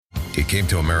came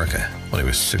to America when he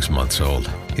was 6 months old.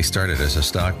 He started as a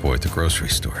stock boy at the grocery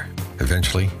store.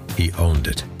 Eventually, he owned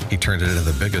it. He turned it into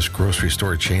the biggest grocery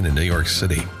store chain in New York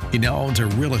City. He now owns a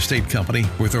real estate company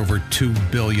worth over $2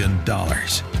 billion.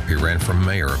 He ran for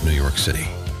mayor of New York City.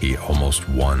 He almost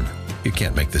won. You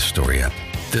can't make this story up.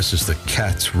 This is the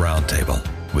Cats Roundtable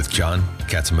with John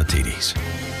Catsimatidis.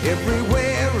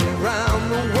 Everywhere around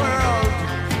the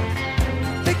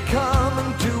world, they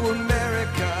come to America.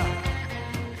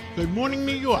 Good morning,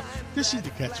 New York. This is the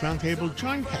Cats Roundtable.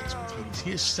 John Catsimatidis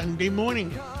here Sunday morning.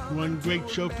 One great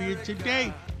show for you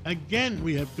today. Again,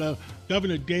 we have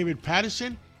Governor David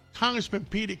Paterson, Congressman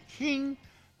Peter King,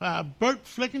 Bert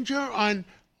Flickinger on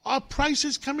our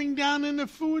prices coming down in the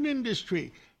food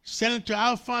industry. Senator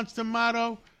Alphonse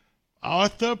D'Amato,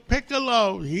 Arthur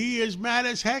Piccolo, he is mad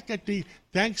as heck at the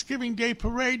Thanksgiving Day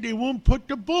parade. They won't put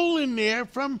the bull in there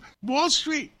from Wall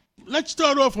Street. Let's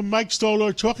start off with Mike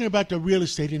Stoller talking about the real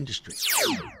estate industry.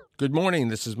 Good morning.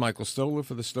 This is Michael Stoller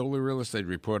for the Stoller Real Estate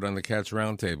Report on the Cats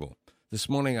Roundtable. This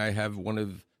morning I have one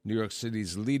of New York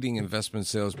City's leading investment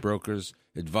sales brokers,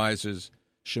 advisors,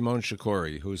 Shimon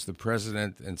Shakori, who is the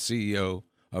president and CEO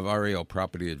of Ariel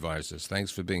Property Advisors. Thanks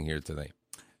for being here today.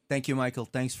 Thank you, Michael.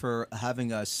 Thanks for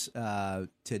having us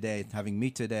today, having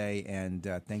me today, and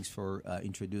thanks for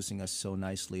introducing us so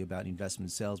nicely about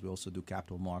investment sales. We also do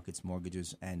capital markets,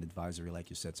 mortgages, and advisory, like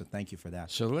you said, so thank you for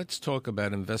that. So let's talk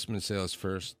about investment sales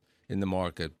first in the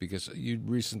market, because you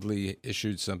recently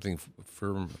issued something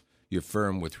from your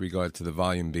firm with regard to the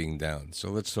volume being down.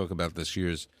 So let's talk about this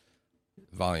year's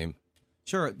volume.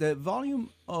 Sure. The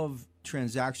volume of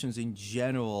transactions in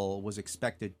general was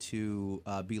expected to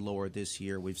be lower this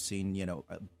year. We've seen,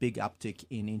 a big uptick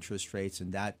in interest rates,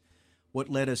 and that what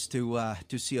led us to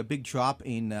see a big drop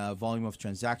in volume of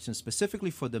transactions,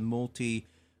 specifically for the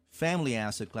multi-family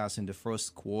asset class in the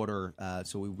first quarter.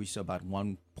 So we saw about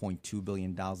 $1.2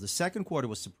 billion. The second quarter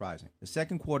was surprising. The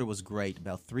second quarter was great,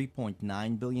 about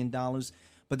 $3.9 billion.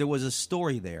 But there was a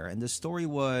story there, and the story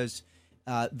was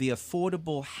the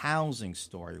affordable housing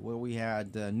story, where we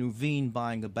had Nuveen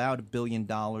buying about $1 billion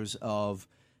of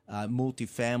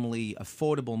affordable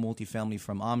multifamily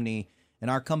from Omni. And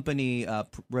our company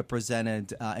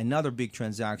represented another big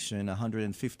transaction,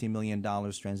 $150 million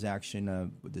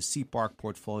transaction with the Sea Park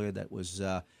portfolio that was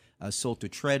sold to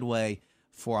Treadway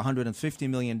for $150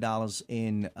 million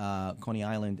in Coney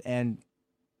Island, and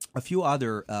a few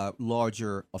other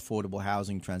larger affordable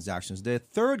housing transactions. The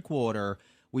third quarter,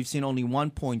 we've seen only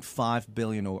 $1.5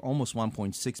 billion or almost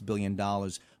 $1.6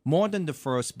 billion, more than the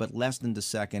first but less than the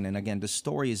second. And again, the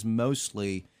story is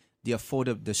mostly the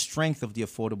strength of the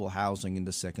affordable housing in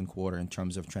the second quarter in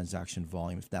terms of transaction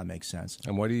volume, if that makes sense.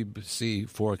 And what do you see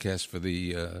forecast for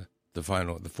the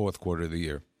fourth quarter of the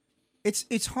year?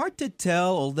 It's hard to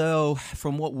tell, although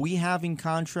from what we have in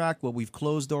contract, what we've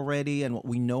closed already, and what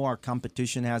we know our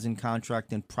competition has in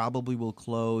contract and probably will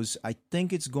close, I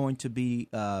think it's going to be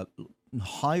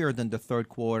higher than the third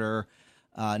quarter,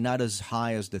 not as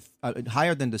high as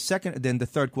higher than the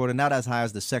third quarter, not as high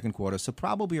as the second quarter. So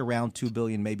probably around $2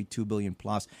 billion, maybe $2 billion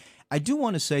plus. I do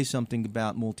want to say something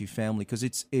about multifamily, because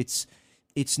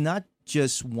it's not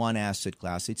just one asset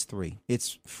class. It's three.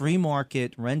 It's free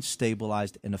market, rent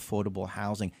stabilized, and affordable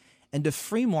housing. And the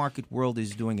free market world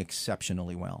is doing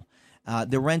exceptionally well.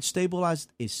 The rent stabilized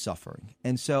is suffering,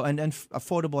 and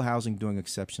affordable housing doing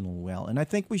exceptionally well. And I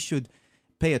think we should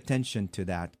pay attention to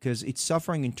that, because it's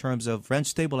suffering in terms of rent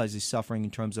stabilized is suffering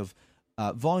in terms of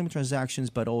volume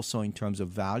transactions, but also in terms of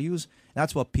values.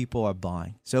 That's what people are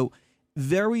buying. So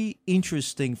very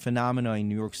interesting phenomena in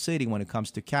New York City when it comes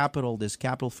to capital. There's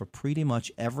capital for pretty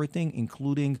much everything,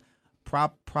 including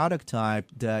product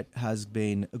type that has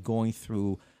been going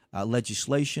through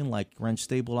legislation like rent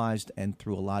stabilized and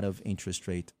through a lot of interest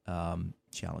rate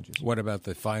challenges. What about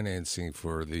the financing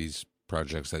for these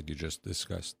projects that you just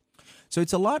discussed? So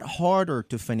it's a lot harder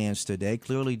to finance today.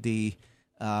 Clearly, the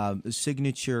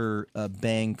Signature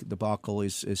Bank debacle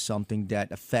is something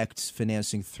that affects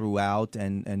financing throughout,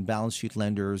 and balance sheet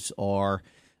lenders are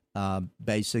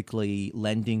basically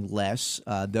lending less,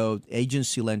 though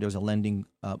agency lenders are lending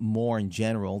more in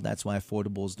general. That's why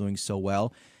affordable is doing so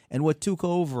well. And what took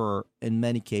over in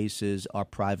many cases are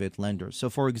private lenders. So,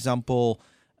 for example,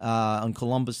 on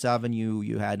Columbus Avenue,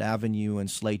 you had Avenue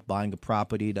and Slate buying a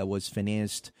property that was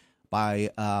financed by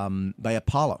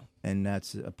Apollo, and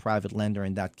that's a private lender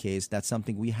in that case. That's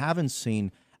something we haven't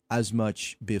seen as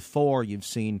much before. You've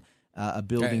seen a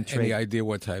building trade. Any idea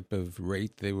what type of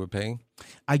rate they were paying?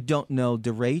 I don't know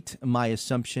the rate. My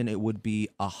assumption, it would be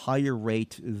a higher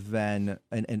rate than,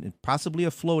 and possibly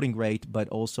a floating rate, but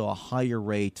also a higher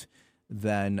rate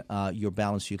than your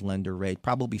balance sheet lender rate,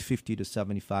 probably 50 to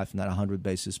 75, not 100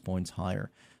 basis points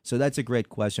higher. So that's a great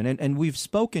question. And we've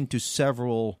spoken to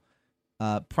several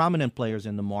prominent players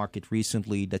in the market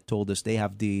recently that told us they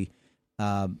have the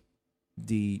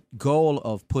goal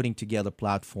of putting together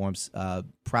platforms,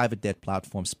 private debt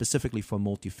platforms, specifically for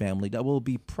multifamily, that will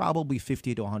be probably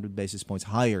 50 to 100 basis points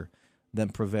higher than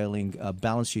prevailing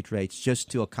balance sheet rates just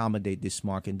to accommodate this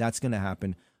market. And that's going to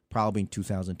happen probably in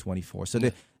 2024. So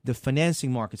the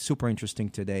financing market's super interesting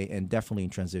today and definitely in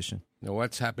transition. Now,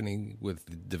 what's happening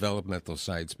with developmental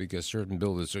sites? Because certain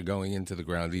builders are going into the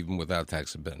ground even without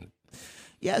tax abatement.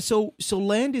 Yeah, so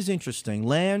land is interesting.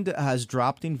 Land has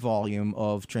dropped in volume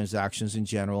of transactions in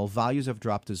general. Values have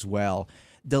dropped as well.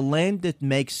 The land that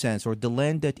makes sense, or the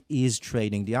land that is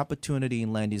trading, the opportunity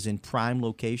in land is in prime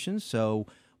locations. So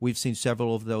we've seen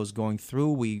several of those going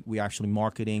through. We actually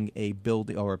marketing a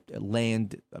building or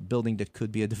a building that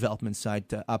could be a development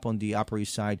site up on the Upper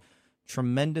East Side.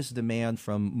 Tremendous demand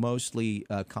from mostly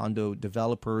condo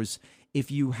developers. If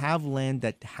you have land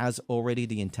that has already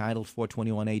the entitled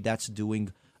 421A, that's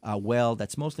doing well.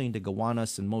 That's mostly in the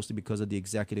Gowanus and mostly because of the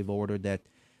executive order that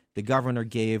the governor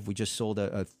gave. We just sold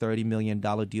a $30 million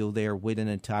deal there with an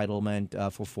entitlement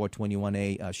for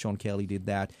 421A. Sean Kelly did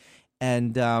that.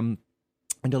 And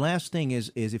the last thing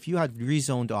is if you have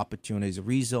rezoned opportunities,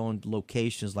 rezoned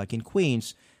locations like in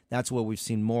Queens, that's where we've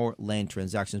seen more land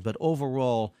transactions. But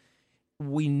overall,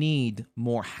 we need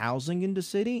more housing in the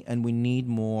city, and we need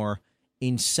more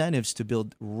incentives to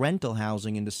build rental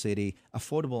housing in the city,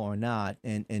 affordable or not.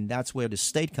 And that's where the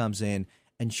state comes in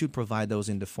and should provide those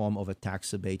in the form of a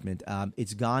tax abatement.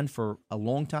 It's gone for a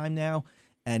long time now,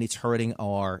 and it's hurting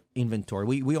our inventory.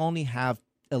 We only have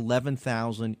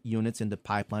 11,000 units in the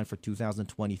pipeline for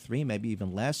 2023, maybe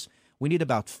even less. We need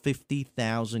about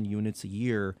 50,000 units a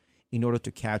year in order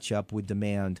to catch up with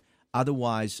demand.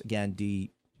 Otherwise, again,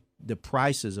 the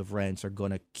prices of rents are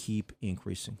going to keep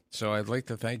increasing. So I'd like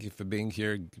to thank you for being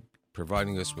here,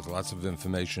 providing us with lots of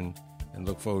information, and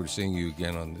look forward to seeing you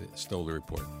again on the Stoller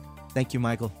Report. Thank you,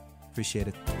 Michael. Appreciate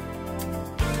it.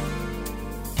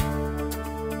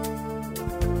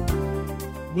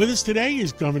 With us today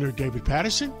is Governor David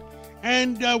Paterson,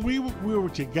 and we were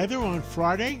together on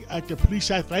Friday at the Police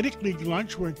Athletic League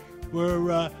lunch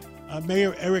where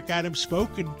Mayor Eric Adams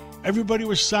spoke, and everybody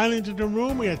was silent in the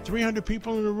room. We had 300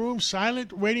 people in the room,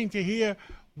 silent, waiting to hear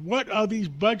what are these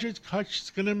budget cuts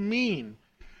going to mean.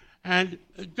 And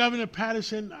Governor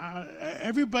Paterson,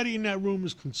 everybody in that room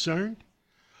is concerned.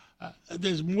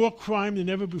 There's more crime than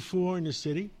ever before in the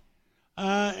city.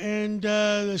 And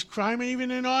there's crime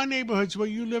even in our neighborhoods where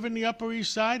you live in the Upper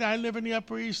East Side. I live in the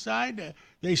Upper East Side.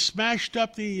 They smashed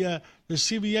up the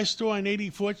CVS store on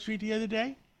 84th Street the other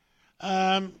day.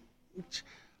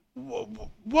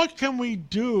 What can we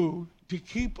do to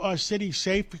keep our city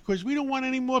safe? Because we don't want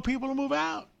any more people to move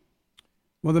out.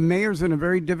 Well, the mayor's in a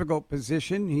very difficult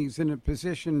position. He's in a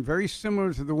position very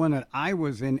similar to the one that I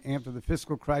was in after the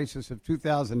fiscal crisis of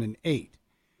 2008.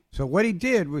 So what he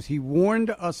did was he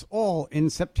warned us all in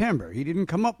September. He didn't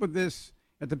come up with this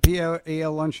at the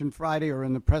PAL luncheon Friday or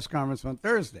in the press conference on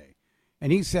Thursday.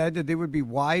 And he said that there would be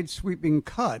wide sweeping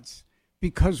cuts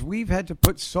because we've had to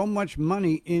put so much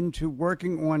money into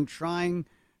working on trying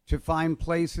to find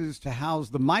places to house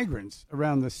the migrants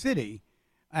around the city.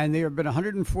 And there have been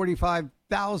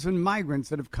 145,000 migrants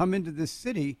that have come into this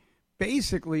city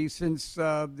basically since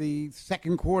the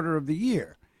second quarter of the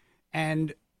year.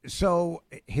 And so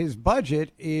his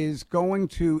budget is going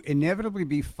to inevitably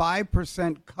be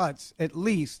 5% cuts at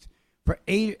least for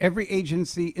every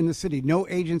agency in the city. No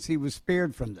agency was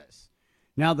spared from this.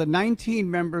 Now, the 19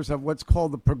 members of what's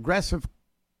called the Progressive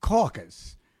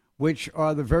Caucus, which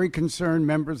are the very concerned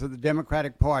members of the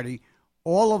Democratic Party,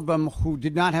 all of them who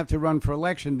did not have to run for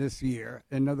election this year.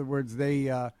 In other words, they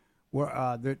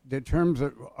their terms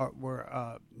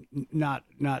were not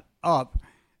up.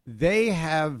 They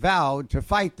have vowed to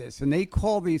fight this, and they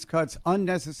call these cuts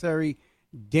unnecessary,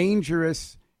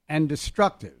 dangerous, and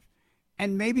destructive.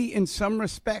 And maybe in some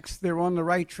respects they're on the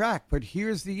right track, but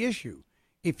here's the issue.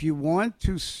 If you want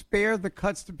to spare the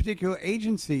cuts to particular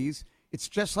agencies, it's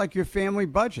just like your family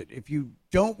budget. If you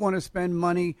don't want to spend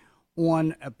money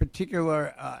on a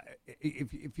particular,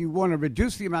 if you want to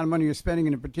reduce the amount of money you're spending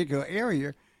in a particular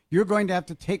area, you're going to have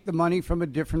to take the money from a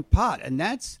different pot. And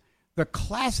that's the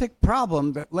classic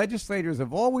problem that legislators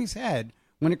have always had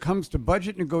when it comes to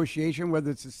budget negotiation,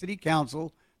 whether it's the city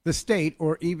council, the state,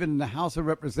 or even the House of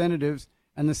Representatives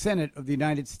and the Senate of the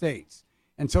United States.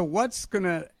 And so what's going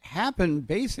to happen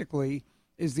basically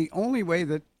is the only way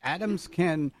that Adams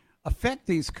can affect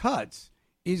these cuts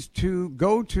is to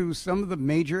go to some of the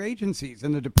major agencies.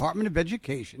 And the Department of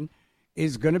Education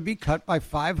is going to be cut by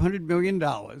 $500 million.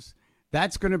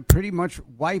 That's going to pretty much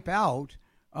wipe out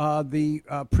the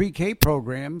pre-K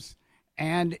programs,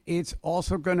 and it's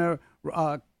also going to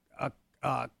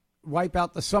wipe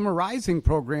out the Summer Rising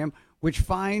program, which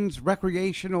finds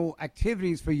recreational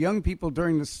activities for young people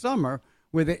during the summer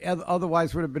where they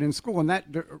otherwise would have been in school. And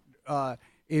that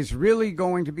is really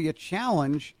going to be a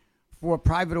challenge for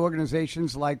private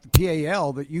organizations like the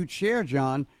PAL that you chair,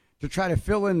 John, to try to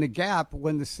fill in the gap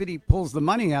when the city pulls the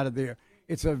money out of there.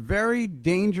 It's a very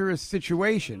dangerous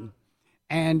situation,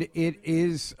 and it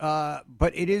is,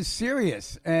 but it is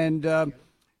serious. And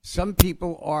some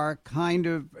people are kind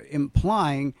of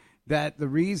implying that the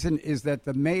reason is that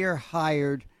the mayor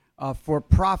hired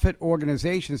for-profit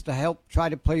organizations to help try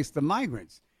to place the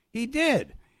migrants. He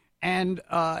did. And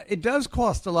it does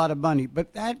cost a lot of money,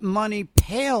 but that money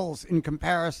pales in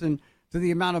comparison to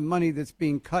the amount of money that's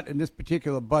being cut in this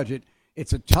particular budget.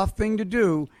 It's a tough thing to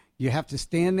do. You have to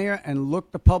stand there and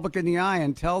look the public in the eye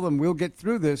and tell them we'll get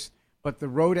through this, but the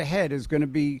road ahead is going to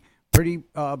be pretty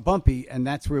bumpy, and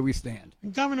that's where we stand.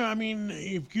 Governor, I mean,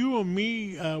 if you or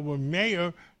me were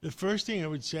mayor, the first thing I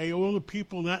would say, all the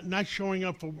people not showing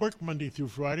up for work Monday through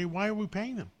Friday, why are we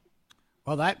paying them?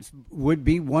 Well, that would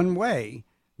be one way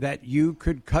that you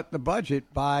could cut the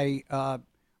budget by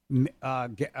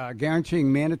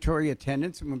guaranteeing mandatory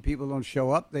attendance. And when people don't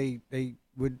show up, they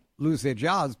would lose their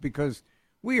jobs, because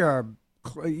we are,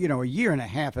 a year and a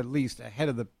half at least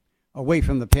away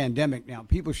from the pandemic now.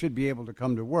 People should be able to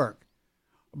come to work.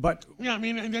 But yeah, I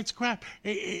mean, and that's crap.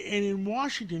 And in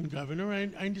Washington, Governor, I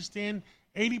understand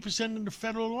 80% of the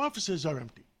federal offices are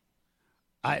empty.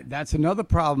 That's another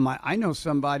problem. I know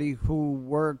somebody who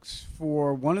works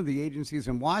for one of the agencies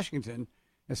in Washington.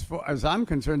 As far as I'm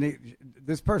concerned,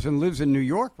 this person lives in New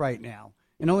York right now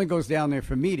and only goes down there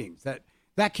for meetings.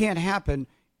 That can't happen,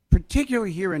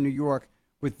 particularly here in New York,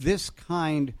 with this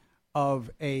kind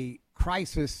of a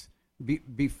crisis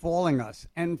befalling us.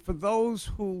 And for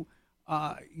those who,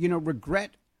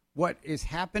 regret what is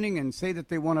happening and say that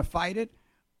they want to fight it,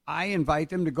 I invite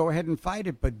them to go ahead and fight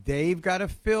it. But they've got to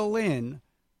fill in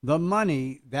the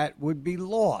money that would be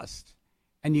lost.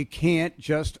 And you can't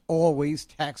just always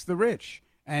tax the rich.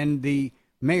 And the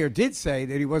mayor did say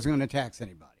that he wasn't going to tax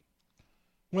anybody.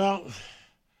 Well,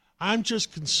 I'm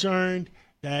just concerned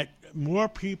that more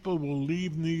people will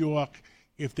leave New York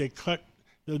if they cut.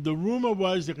 The rumor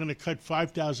was they're going to cut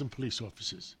 5,000 police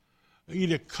officers.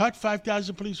 Either cut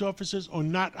 5,000 police officers or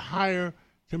not hire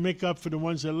to make up for the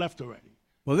ones that left already.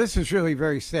 Well, this is really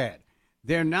very sad.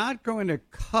 They're not going to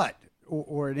cut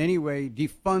or in any way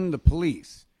defund the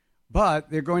police, but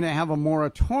they're going to have a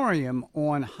moratorium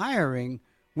on hiring,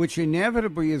 which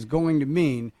inevitably is going to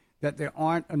mean that there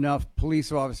aren't enough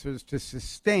police officers to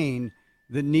sustain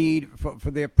the need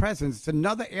for their presence. It's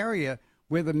another area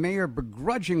where the mayor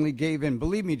begrudgingly gave in.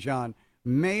 Believe me, John,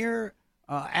 Mayor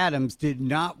Adams did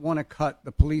not want to cut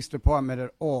the police department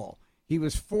at all. He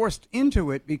was forced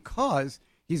into it because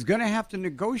he's going to have to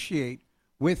negotiate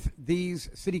with these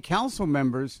city council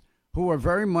members who are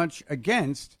very much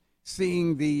against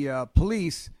seeing the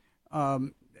police,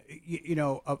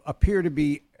 appear to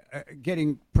be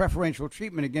getting preferential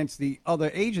treatment against the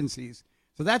other agencies.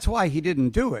 So that's why he didn't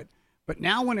do it. But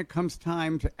now when it comes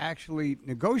time to actually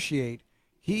negotiate,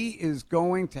 he is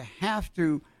going to have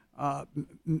to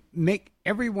make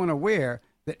everyone aware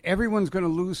that everyone's going to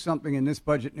lose something in this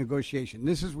budget negotiation.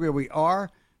 This is where we are.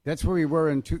 That's where we were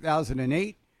in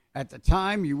 2008. At the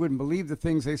time, you wouldn't believe the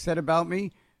things they said about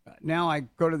me. Now I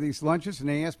go to these lunches and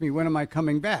they ask me, when am I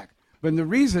coming back? But the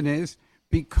reason is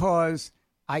because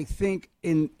I think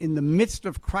in the midst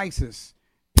of crisis,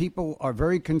 people are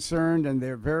very concerned and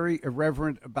they're very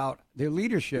irreverent about their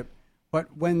leadership.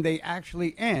 But when they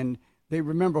actually end, they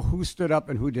remember who stood up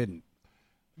and who didn't.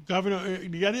 Governor,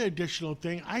 the other additional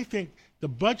thing, I think the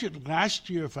budget last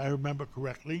year, if I remember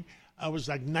correctly, was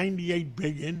like $98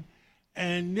 billion,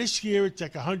 and this year it's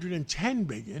like $110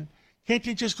 billion. Can't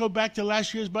they just go back to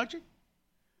last year's budget?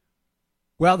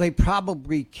 Well, they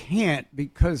probably can't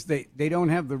because they don't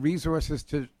have the resources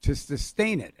to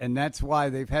sustain it, and that's why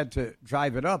they've had to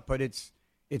drive it up. But it's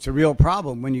a real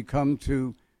problem when you come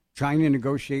to trying to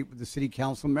negotiate with the city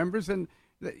council members. And,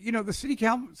 the city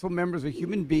council members are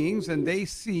human beings, and they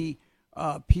see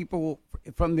people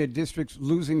from their districts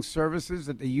losing services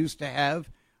that they used to have.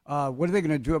 What are they going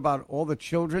to do about all the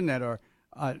children that are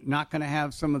not going to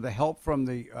have some of the help from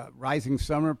the Rising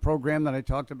Summer program that I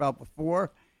talked about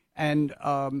before? And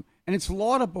it's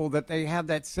laudable that they have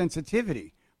that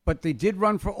sensitivity. But they did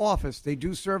run for office. They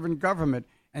do serve in government,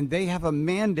 and they have a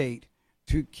mandate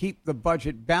to keep the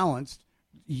budget balanced,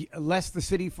 lest the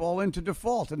city fall into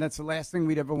default. And that's the last thing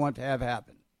we'd ever want to have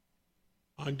happen.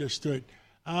 Understood.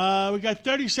 We got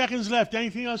 30 seconds left.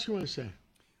 Anything else you want to say?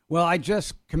 Well, I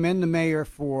just commend the mayor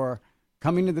for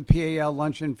coming to the PAL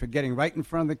luncheon, for getting right in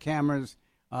front of the cameras,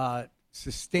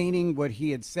 sustaining what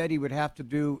he had said he would have to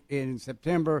do in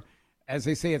September. As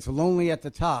they say, it's lonely at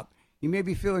the top. He may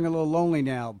be feeling a little lonely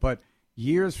now, but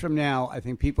years from now, I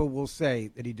think people will say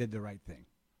that he did the right thing.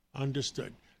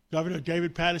 Understood. Governor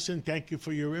David Paterson, thank you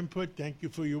for your input. Thank you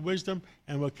for your wisdom,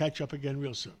 and we'll catch up again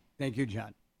real soon. Thank you,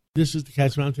 John. This is the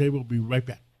Cats Roundtable. We'll be right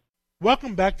back.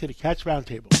 Welcome back to the Cats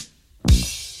Roundtable.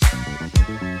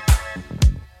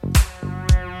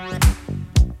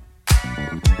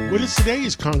 With us today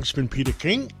is Congressman Peter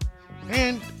King,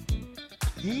 and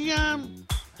he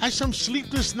has some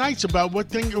sleepless nights about what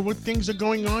things are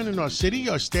going on in our city,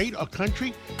 our state, our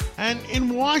country, and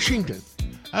in Washington.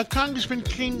 Congressman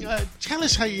King, tell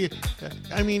us how you.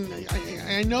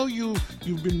 I know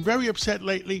you've been very upset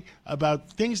lately about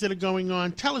things that are going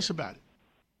on. Tell us about it.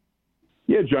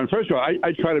 Yeah, John. First of all,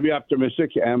 I try to be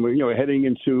optimistic, and we're heading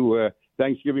into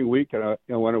Thanksgiving week, and I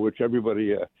want to wish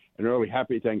everybody an early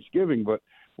happy Thanksgiving. But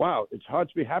wow, it's hard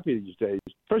to be happy these days.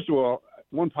 First of all,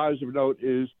 one positive note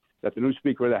is that the new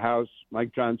Speaker of the House,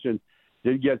 Mike Johnson,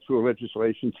 did get through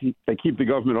legislation. They keep the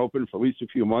government open for at least a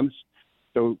few months.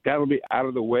 So that'll be out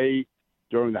of the way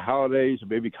during the holidays.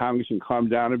 Maybe Congress can calm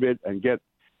down a bit and get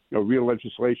real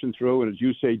legislation through. And as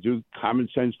you say, do common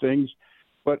sense things.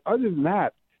 But other than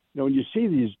that, when you see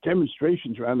these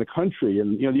demonstrations around the country,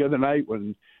 and the other night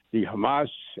when the Hamas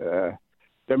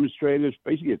demonstrators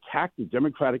basically attacked the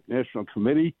Democratic National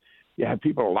Committee, you had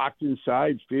people locked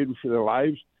inside, fearing for their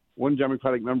lives. One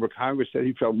Democratic member of Congress said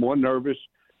he felt more nervous,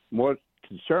 more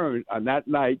concerned on that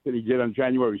night than he did on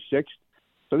January 6th.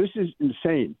 So this is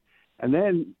insane. And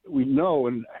then we know,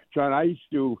 and John,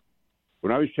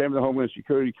 when I was chairman of the Homeland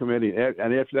Security Committee,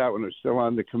 and after that, when I was still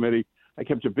on the committee, I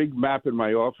kept a big map in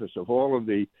my office of all of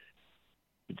the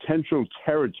potential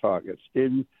terror targets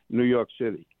in New York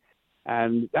City.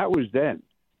 And that was then.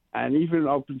 And even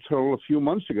up until a few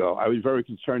months ago, I was very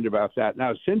concerned about that.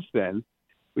 Now, since then,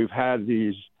 we've had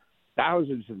these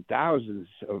thousands and thousands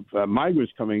of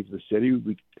migrants coming to the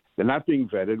city. They're not being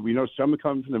vetted. We know some are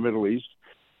coming from the Middle East.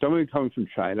 Some are coming from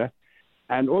China.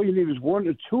 And all you need is one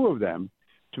or two of them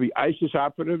to be ISIS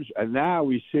operatives. And now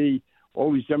we see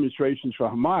all these demonstrations for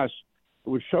Hamas,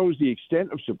 which shows the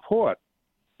extent of support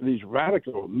for these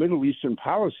radical Middle Eastern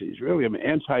policies, really.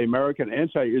 Anti-American,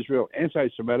 anti-Israel,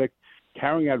 anti-Semitic,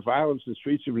 carrying out violence in the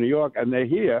streets of New York. And they're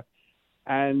here.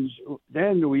 And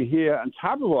then we hear, on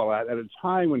top of all that, at a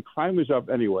time when crime is up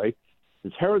anyway,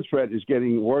 the terror threat is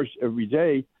getting worse every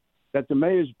day, that the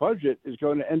mayor's budget is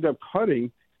going to end up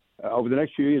cutting over the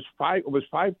next few years, almost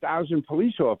 5,000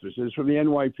 police officers from the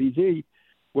NYPD,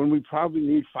 when we probably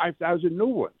need 5,000 new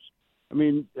ones.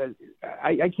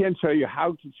 I can't tell you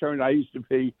how concerned I used to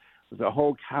be with the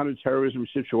whole counterterrorism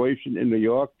situation in New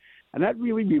York. And that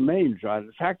really remains, John.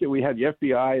 The fact that we had the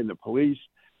FBI and the police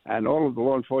and all of the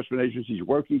law enforcement agencies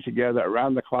working together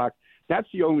around the clock, that's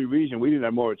the only reason we didn't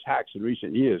have more attacks in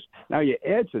recent years. Now you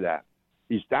add to that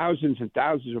these thousands and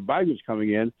thousands of migrants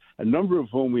coming in, a number of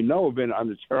whom we know have been on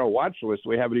the terror watch list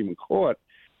we haven't even caught.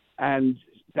 And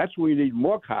that's where we need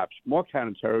more cops, more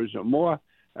counterterrorism, more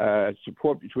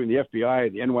support between the FBI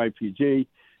and the NYPD.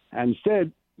 And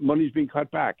instead, money's being cut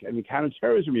back, and the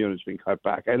counterterrorism unit's being cut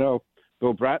back. I know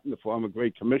Bill Bratton, the former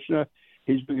great commissioner,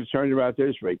 he's been concerned about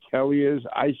this. Ray Kelly is.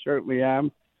 I certainly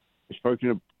am. I've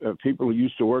spoken to people who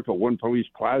used to work at One Police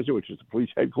Plaza, which is the police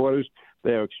headquarters.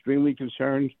 They are extremely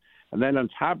concerned. And then on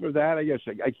top of that, I guess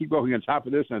I keep going on top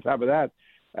of this and on top of that,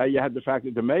 you had the fact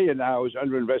that the mayor now is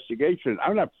under investigation.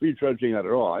 I'm not prejudging that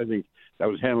at all. I think that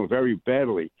was handled very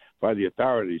badly by the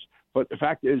authorities. But the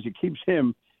fact is, it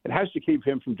has to keep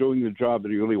him from doing the job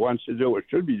that he really wants to do or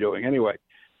should be doing anyway.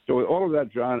 So with all of that,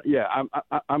 John, yeah,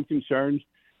 I'm concerned.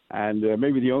 And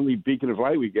maybe the only beacon of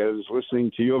light we get is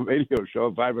listening to your radio show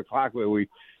at 5 o'clock, where we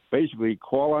basically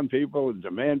call on people and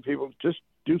demand people just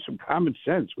do some common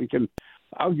sense. We can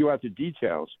argue out the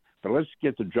details, but let's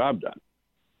get the job done.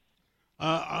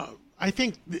 I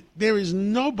think there is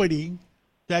nobody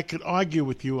that could argue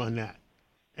with you on that.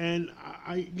 And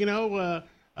I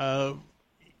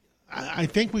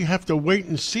think we have to wait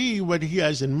and see what he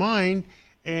has in mind.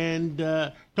 And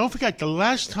don't forget, the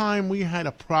last time we had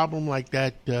a problem like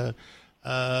that,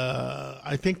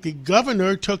 I think the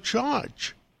governor took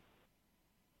charge.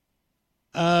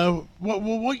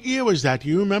 What year was that? Do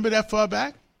you remember that far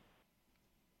back?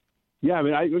 Yeah,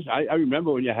 I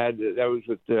remember when you had that was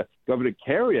with Governor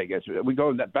Carey. I guess we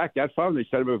go back that far. They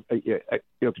set up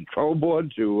a control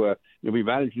board to be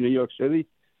managed in New York City.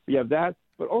 We have that,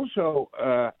 but also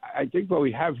I think what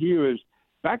we have here is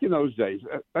back in those days,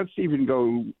 let's even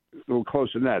go a little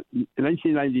closer than that. In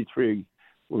 1993,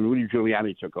 when Rudy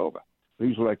Giuliani took over, he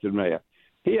was elected mayor.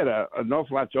 He had an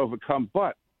awful lot to overcome,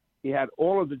 but he had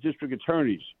all of the district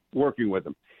attorneys working with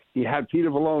him. He had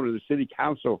Peter Vallone and the city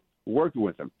council working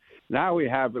with him. Now we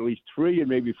have at least 3 and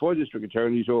maybe 4 district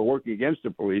attorneys who are working against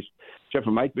the police, except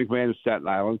for Mike McMahon in Staten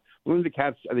Island. Linda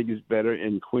Katz, I think, is better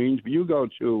in Queens. But you go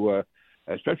to,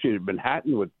 especially in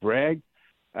Manhattan with Bragg.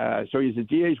 So he's the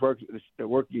DA's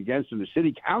working against him. The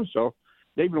city council,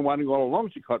 they've been wanting all along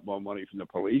to cut more money from the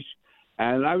police.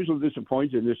 And I was a little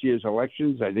disappointed in this year's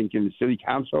elections. I think in the city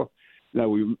council,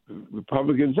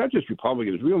 Republicans, not just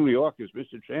Republicans, real New Yorkers,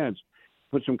 missed a chance.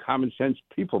 Put some common sense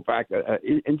people back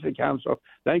into the council.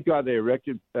 Thank God they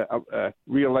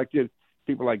re-elected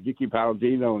people like Vicky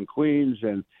Palladino in Queens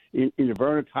and Ina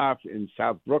Vernikov in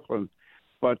South Brooklyn.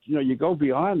 But, you go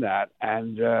beyond that,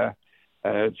 and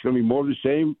it's going to be more of the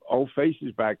same old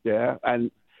faces back there and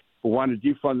who want to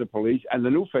defund the police. And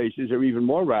the new faces are even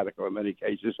more radical in many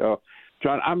cases. So,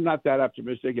 John, I'm not that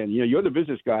optimistic. And, you're the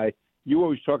business guy. You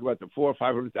always talk about the 400,000 or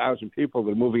 500,000 people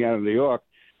that are moving out of New York.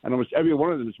 And almost every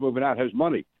one of them that's moving out has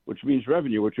money, which means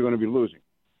revenue, which you're going to be losing.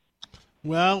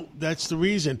 Well, that's the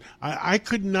reason. I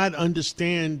could not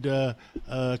understand,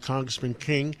 Congressman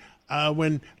King,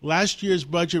 when last year's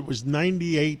budget was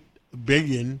 $98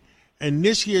 billion, and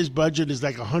this year's budget is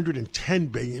like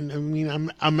 $110 billion. I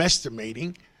mean, I'm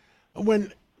estimating.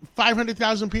 When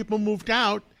 500,000 people moved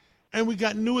out, and we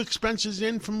got new expenses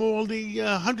in from all the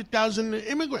 100,000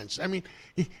 immigrants. I mean,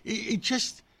 it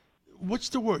just, what's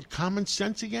the word, common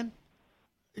sense again?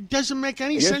 It doesn't make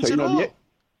any sense at all.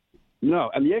 No,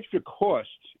 and the extra cost,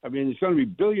 I mean, it's going to be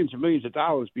billions and millions of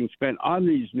dollars being spent on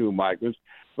these new migrants,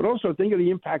 but also think of the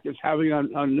impact it's having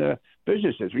on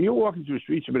businesses. When you're walking through the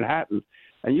streets of Manhattan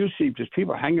and you see just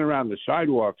people hanging around the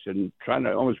sidewalks and trying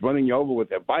to almost running you over with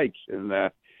their bikes, and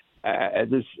then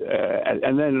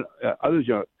others,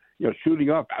 shooting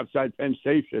up outside Penn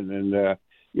Station, and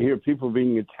you hear people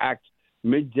being attacked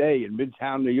midday in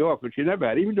Midtown New York, which you never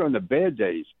had, even during the bad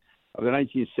days of the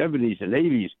 1970s and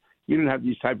 80s. You didn't have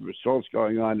these type of assaults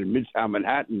going on in Midtown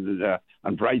Manhattan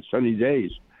on bright sunny days.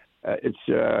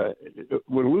 We're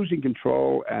losing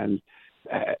control, and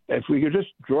if we could just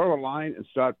draw a line and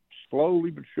start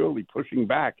slowly but surely pushing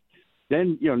back,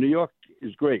 then New York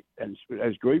is great and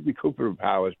has great recuperative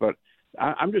powers. But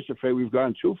I'm just afraid we've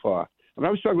gone too far. I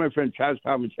was talking to my friend Chaz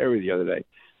Palminteri the other day,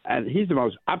 and he's the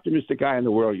most optimistic guy in the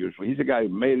world usually. He's a guy who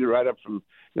made it right up from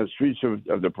the streets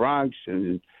of the Bronx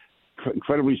and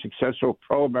incredibly successful,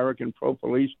 pro-American,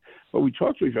 pro-police. But we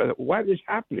talk to each other, what is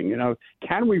happening?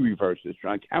 Can we reverse this,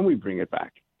 John? Can we bring it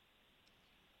back?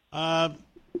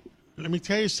 Let me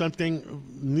tell you something.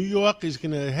 New York is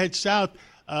going to head south.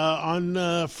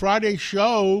 On Friday's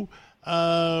show,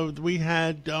 we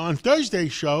had, on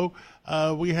Thursday's show,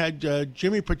 we had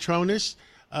Jimmy Petronis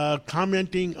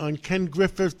commenting on Ken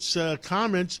Griffith's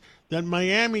comments that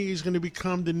Miami is going to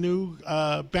become the new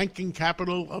banking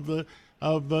capital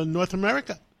of North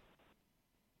America.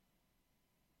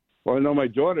 Well, I know my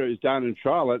daughter is down in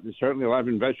Charlotte. There's certainly a lot of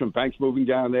investment banks moving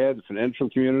down there, the financial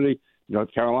community,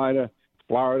 North Carolina,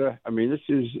 Florida. I mean, this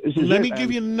is Let me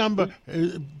give you the number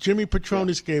Jimmy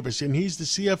Petronis gave us, and he's the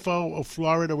CFO of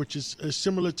Florida, which is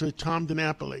similar to Tom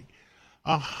DiNapoli.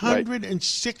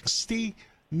 160 right.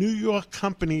 New York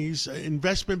companies,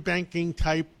 investment banking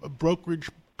type, brokerage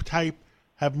type,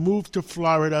 have moved to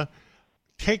Florida,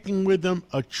 taking with them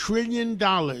 $1 trillion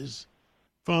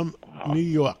from New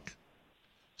York.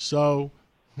 So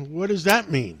what does that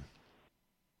mean?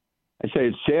 I say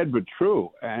it's sad but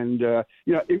true. And,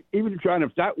 even, John,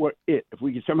 if that were it, if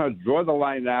we could somehow draw the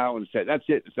line now and say, that's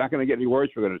it, it's not going to get any worse,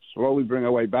 we're going to slowly bring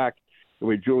our way back the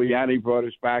way Giuliani brought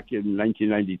us back in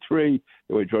 1993,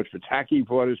 the way George Pataki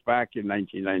brought us back in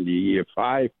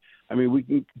 1995. I mean, we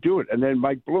can do it. And then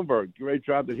Mike Bloomberg, great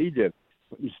job that he did.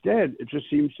 But instead, it just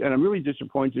seems, and I'm really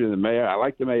disappointed in the mayor. I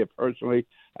like the mayor personally.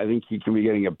 I think he can be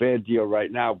getting a bad deal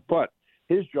right now. But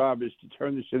his job is to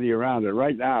turn the city around. And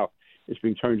right now, it's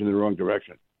being turned in the wrong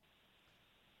direction.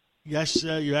 Yes,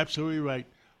 you're absolutely right.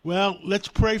 Well, let's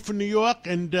pray for New York,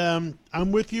 and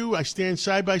I'm with you. I stand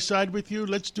side by side with you.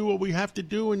 Let's do what we have to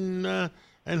do and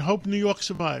hope New York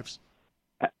survives.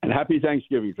 And happy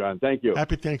Thanksgiving, John. Thank you.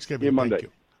 Happy Thanksgiving. See you Monday. Thank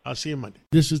you. I'll see you Monday.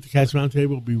 This is the Cats Roundtable.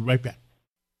 We'll be right back.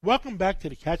 Welcome back to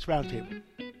the Cats Roundtable.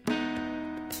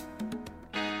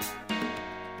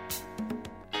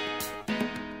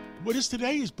 With us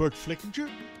today is Bert Flickinger,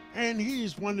 and he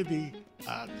is one of the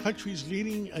country's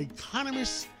leading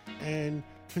economists and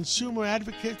consumer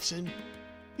advocates, and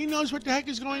he knows what the heck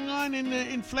is going on in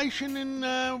inflation in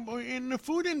the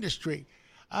food industry.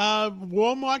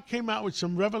 Walmart came out with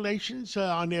some revelations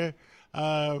on their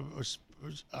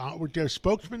with their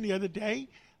spokesman the other day,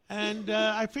 and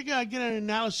I figure I'd get an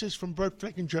analysis from Bert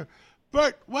Flickinger.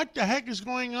 Bert, what the heck is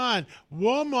going on?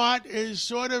 Walmart is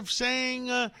sort of saying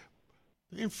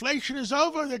inflation is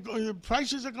over. The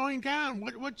prices are going down.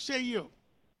 What say you?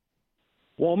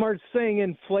 Walmart's saying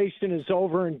inflation is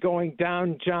over and going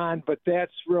down, John, but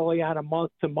that's really on a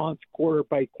month-to-month,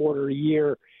 quarter-by-quarter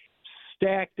year.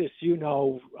 Stacked, as you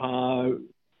know,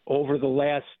 over the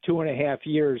last 2.5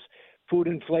 years, food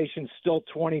inflation is still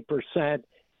 20%,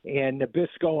 and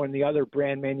Nabisco and the other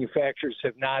brand manufacturers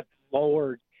have not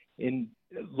lowered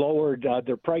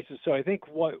their prices. So I think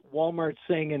what Walmart's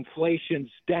saying,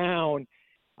 inflation's down,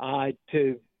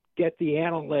 to get the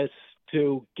analysts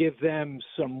to give them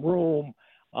some room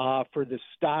for the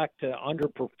stock to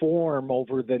underperform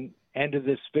over the end of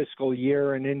this fiscal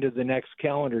year and into the next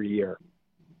calendar year.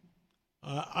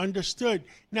 Understood.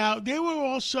 Now, they were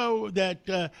also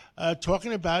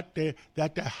talking about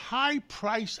that the high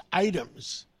price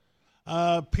items,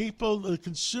 the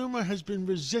consumer has been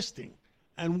resisting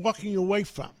and walking away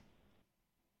from.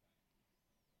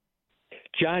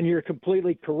 John, you're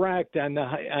completely correct on the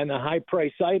high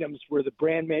price items where the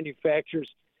brand manufacturers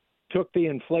took the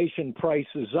inflation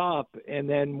prices up, and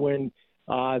then when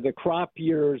the crop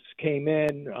years came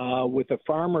in with the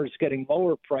farmers getting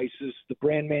lower prices, the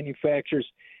brand manufacturers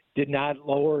did not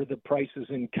lower the prices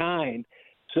in kind.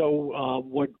 So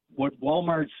what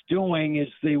Walmart's doing is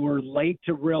they were late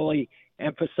to really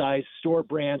emphasize store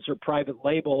brands or private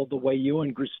label the way you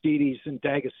and Gristedes and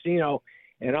D'Agostino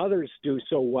and others do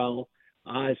so well.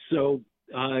 So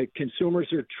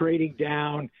consumers are trading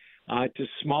down to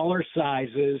smaller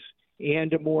sizes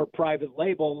and a more private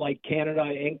label like Canada,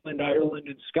 England, Ireland,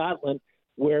 and Scotland,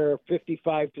 where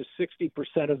 55 to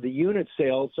 60% of the unit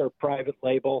sales are private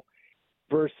label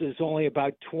versus only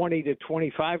about 20 to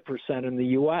 25% in the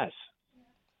U.S.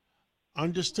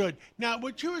 Understood. Now,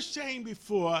 what you were saying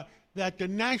before, that the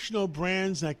national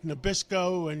brands like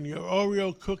Nabisco and your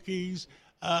Oreo cookies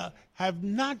have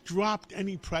not dropped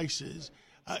any prices.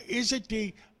 Is it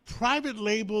the private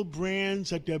label brands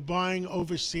that they're buying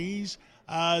overseas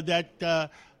that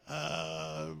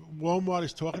Walmart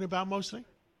is talking about mostly?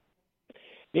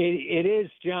 It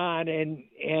is, John,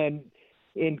 and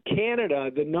in Canada,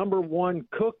 the number one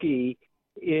cookie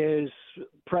is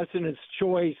President's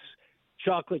Choice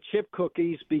chocolate chip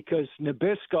cookies because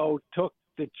Nabisco took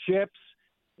the chips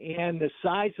and the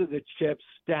size of the chips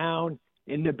down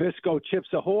in Nabisco Chips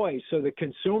Ahoy. So the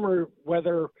consumer,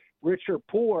 whether rich or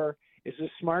poor, is a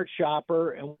smart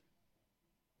shopper, and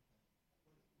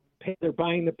they're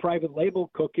buying the private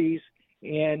label cookies,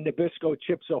 and Nabisco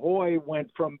Chips Ahoy went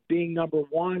from being number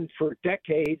one for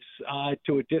decades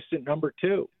to a distant number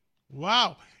two.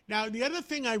 Wow. Now, the other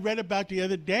thing I read about the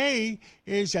other day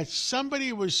is that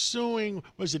somebody was suing,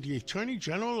 was it the Attorney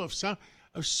General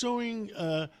suing,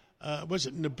 was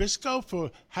it Nabisco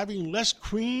for having less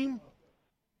cream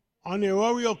on their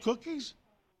Oreo cookies?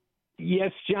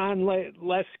 Yes, John,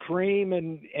 less cream,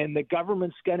 and the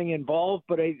government's getting involved.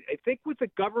 But I think with the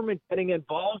government getting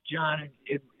involved, John,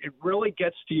 it really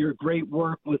gets to your great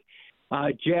work with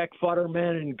Jack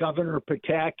Futterman and Governor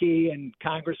Pataki and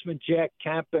Congressman Jack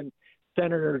Kemp and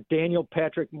Senator Daniel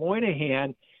Patrick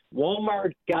Moynihan.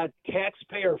 Walmart got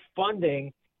taxpayer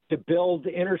funding to build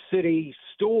inner-city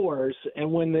stores, and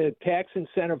when the tax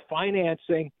incentive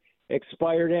financing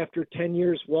expired after 10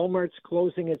 years, Walmart's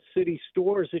closing its city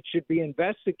stores. It should be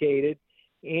investigated,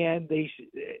 and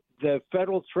the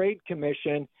Federal Trade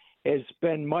Commission has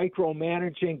been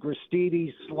micromanaging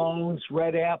Gristedes, Sloan's,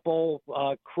 Red Apple,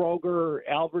 Kroger,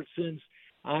 Albertsons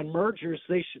on mergers.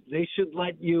 They should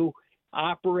let you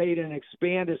operate and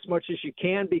expand as much as you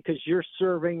can because you're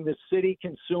serving the city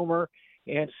consumer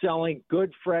and selling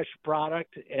good, fresh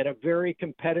product at a very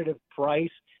competitive price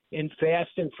in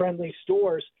fast and friendly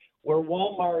stores, where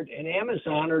Walmart and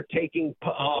Amazon are taking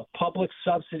public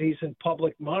subsidies and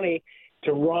public money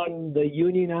to run the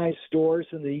unionized stores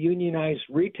and the unionized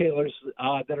retailers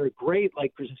that are great,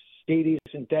 like Gristedes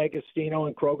and D'Agostino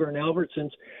and Kroger and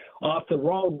Albertsons, off the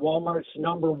road. Walmart's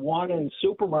number one in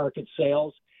supermarket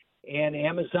sales, and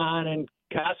Amazon and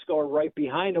Costco are right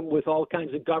behind them with all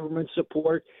kinds of government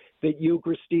support that you,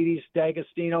 Gristedes,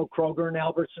 D'Agostino, Kroger, and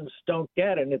Albertsons don't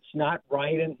get, and it's not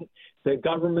right. And the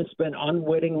government's been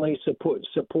unwittingly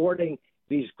supporting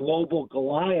these global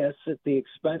Goliaths at the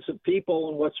expense of people.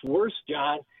 And what's worse,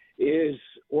 John, is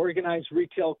organized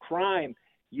retail crime.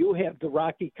 You have the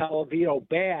Rocky Colavito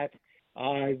bat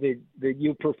that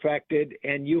you perfected,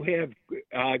 and you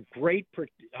have great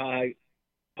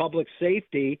public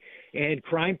safety and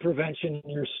crime prevention in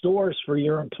your stores for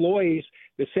your employees.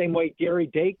 the same way Gary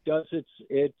Dake does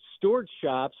its steward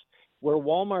shops, where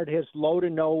Walmart has low to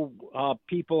no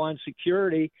people on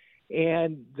security.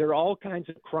 And there are all kinds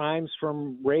of crimes,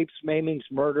 from rapes, maimings,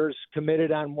 murders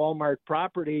committed on Walmart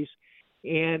properties,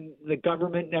 and the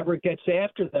government never gets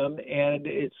after them. And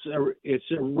it's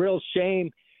a real shame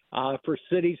for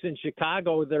cities in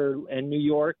Chicago and New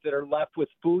York that are left with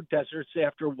food deserts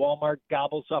after Walmart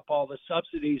gobbles up all the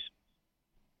subsidies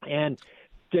and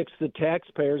sticks the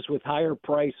taxpayers with higher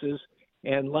prices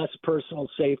and less personal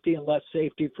safety and less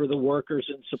safety for the workers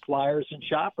and suppliers and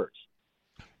shoppers.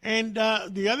 And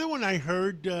the other one I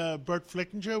heard, Bert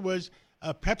Flickinger, was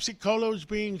Pepsi-Cola is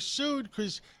being sued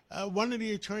because one of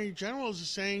the attorney generals is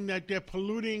saying that they're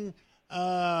polluting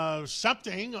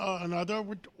something or another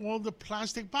with all the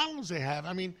plastic bottles they have.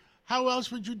 I mean, how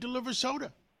else would you deliver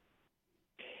soda?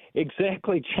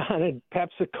 Exactly, John. And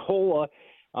Pepsi-Cola,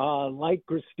 like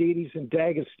Gristedes and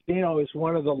D'Agostino, is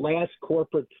one of the last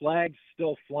corporate flags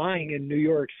still flying in New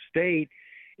York State.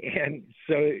 And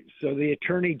so the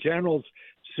attorney general's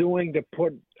suing to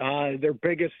put their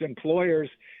biggest employers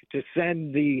to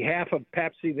send the half of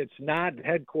Pepsi that's not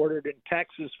headquartered in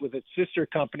Texas with its sister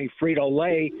company,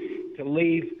 Frito-Lay, to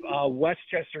leave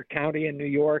Westchester County in New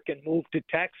York and move to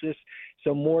Texas,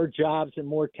 so more jobs and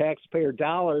more taxpayer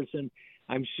dollars. And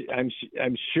I'm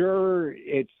sure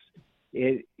it's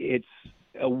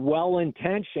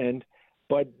well-intentioned,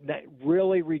 but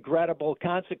really regrettable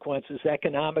consequences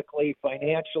economically,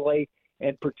 financially,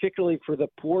 and particularly for the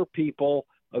poor people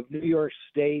of New York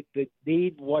State that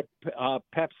need what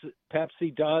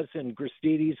Pepsi does, and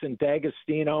Gristedes and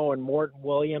D'Agostino and Morton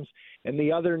Williams and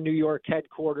the other New York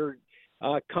headquartered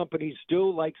companies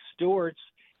do, like Stewart's,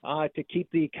 to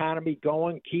keep the economy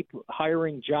going, keep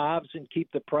hiring jobs, and keep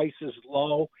the prices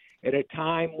low at a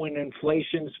time when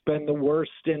inflation's been the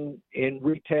worst in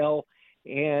retail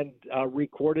and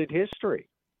recorded history.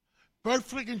 Bert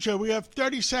Flickinger, we have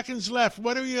 30 seconds left.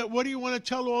 What do you want to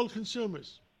tell all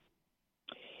consumers?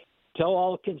 Tell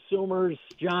all consumers,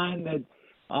 John, that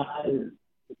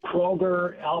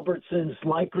Kroger, Albertsons,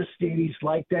 like Gristedes,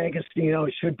 like D'Agostino,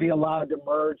 should be allowed to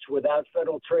merge without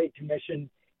Federal Trade Commission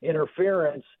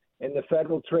interference. And the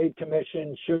Federal Trade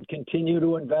Commission should continue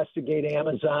to investigate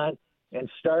Amazon and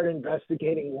start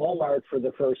investigating Walmart for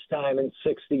the first time in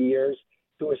 60 years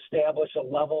to establish a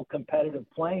level competitive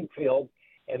playing field.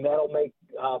 And that'll make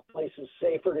places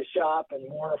safer to shop and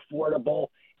more affordable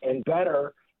and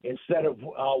better, instead of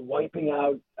wiping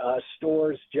out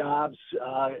stores, jobs,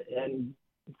 and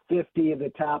 50 of the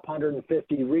top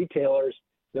 150 retailers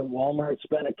that Walmart's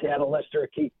been a catalyst or a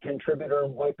key contributor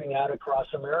in wiping out across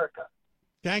America.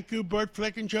 Thank you, Bert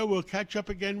Flickinger. We'll catch up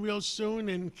again real soon,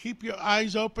 and keep your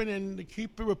eyes open and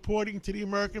keep reporting to the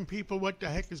American people what the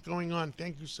heck is going on.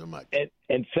 Thank you so much.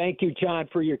 And thank you, John,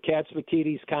 for your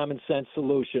Katzmatidis Common Sense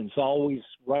Solutions. Always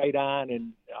right on,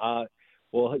 and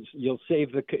you'll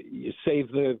save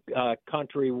the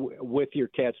country with your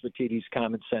Katzmatidis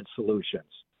Common Sense Solutions.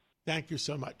 Thank you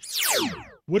so much.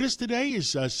 With us today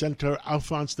is Senator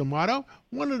Alphonse D'Amato,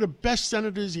 one of the best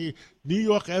senators New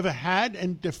York ever had,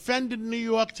 and defended New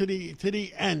York to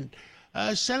the end.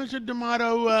 Senator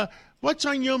D'Amato, what's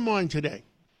on your mind today?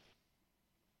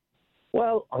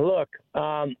 Well, look,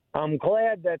 I'm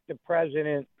glad that the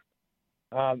president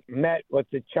met with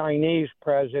the Chinese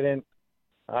president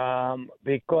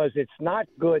because it's not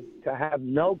good to have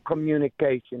no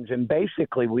communications, and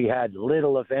basically we had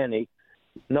little, if any,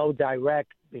 no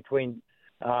direct between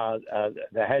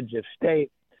the heads of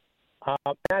state.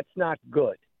 That's not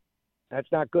good. That's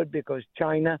not good because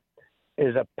China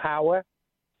is a power,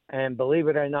 and believe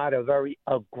it or not, a very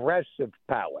aggressive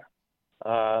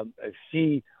power.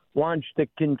 She wants to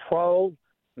control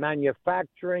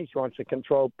manufacturing. She wants to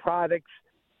control products.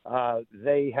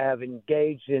 They have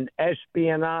engaged in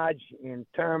espionage in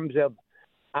terms of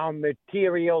our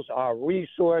materials, our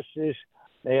resources.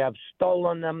 They have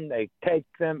stolen them, they take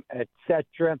them,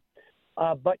 etc.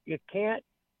 But you can't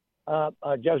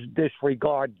just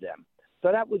disregard them.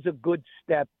 So that was a good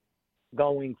step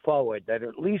going forward, that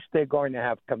at least they're going to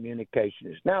have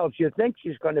communications. Now, if you think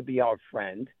she's going to be our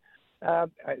friend,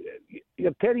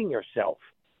 you're kidding yourself.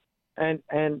 And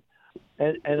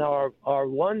our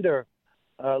wonder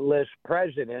list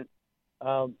president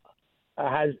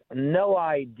has no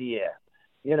idea,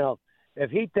 if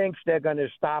he thinks they're going to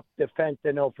stop the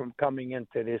fentanyl from coming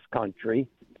into this country,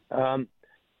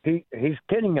 he's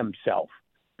kidding himself,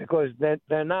 because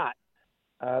they're not.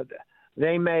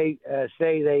 They may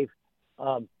say they've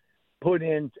put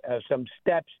in some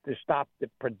steps to stop the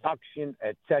production,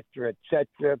 et cetera,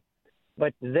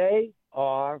 but they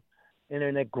are in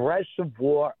an aggressive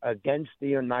war against the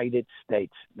United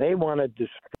States. They want to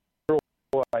destroy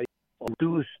destroy or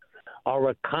reduce our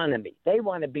economy. They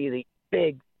want to be the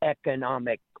big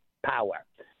economic power.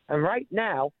 And right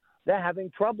now, they're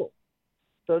having trouble.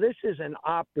 So this is an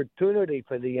opportunity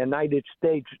for the United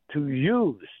States to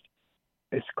use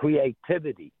its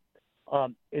creativity,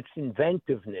 its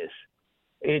inventiveness,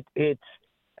 its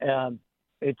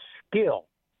skill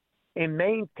in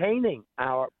maintaining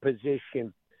our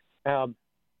position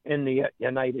in the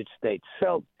United States.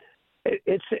 So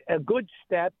it's a good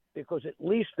step because at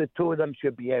least the two of them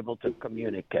should be able to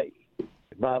communicate.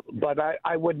 But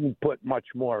I wouldn't put much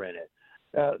more in it.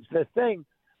 The thing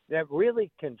that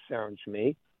really concerns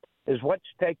me is what's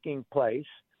taking place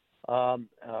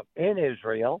in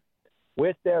Israel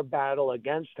with their battle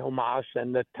against Hamas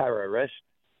and the terrorists.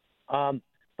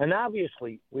 And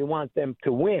obviously, we want them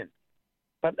to win.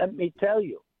 But let me tell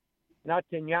you,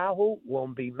 Netanyahu will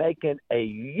be making a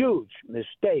huge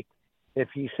mistake if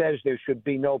he says there should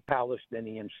be no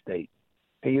Palestinian state.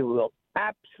 He will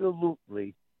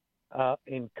absolutely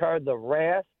incur the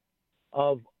wrath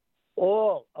of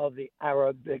all of the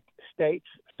Arabic states,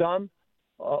 some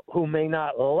who may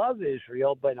not love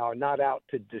Israel but are not out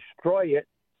to destroy it.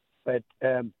 But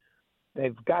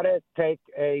they've got to take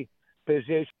a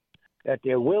position that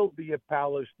there will be a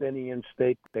Palestinian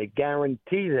state. They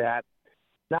guarantee that.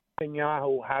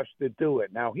 Netanyahu has to do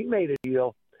it. Now, he made a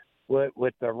deal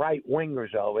with the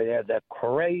right-wingers over there, the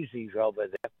crazies over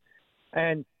there,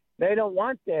 and they don't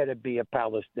want there to be a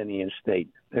Palestinian state.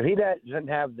 If he doesn't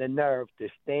have the nerve to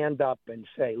stand up and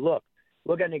say, look,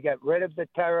 we're going to get rid of the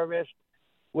terrorists,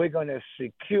 we're going to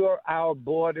secure our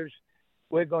borders,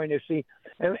 we're going to see.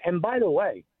 And by the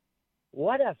way,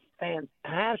 what a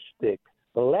fantastic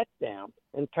letdown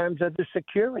in terms of the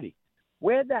security.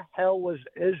 Where the hell was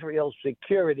Israel's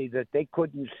security that they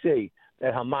couldn't see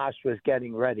that Hamas was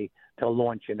getting ready to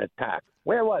launch an attack?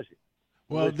 Where was it?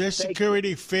 Well, their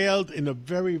security failed in a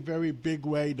very, very big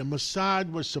way. The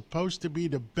Mossad was supposed to be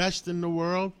the best in the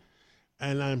world,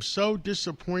 and I'm so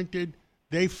disappointed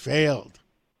they failed.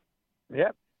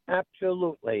 Yep,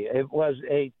 absolutely. It was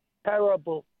a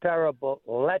terrible, terrible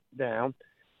letdown.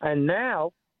 And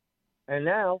now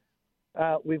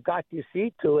we've got to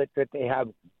see to it that they have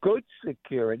good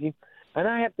security. And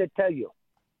I have to tell you,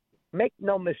 make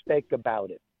no mistake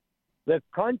about it, the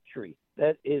country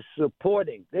that is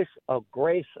supporting this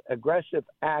aggressive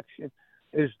action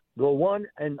is the one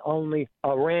and only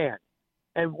Iran.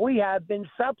 And we have been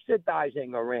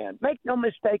subsidizing Iran. Make no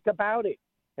mistake about it.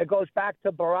 It goes back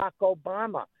to Barack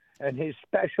Obama and his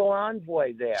special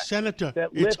envoy there. Senator,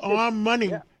 it's our money.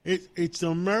 Yeah. It's the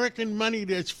American money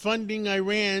that's funding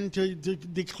Iran to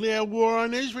declare war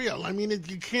on Israel. I mean,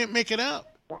 you can't make it up.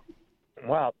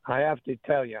 Well, I have to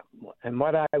tell you, and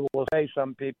what I will say,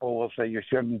 some people will say you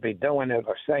shouldn't be doing it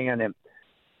or saying it.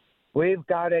 We've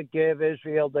got to give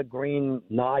Israel the green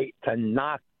light to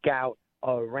knock out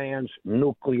Iran's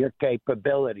nuclear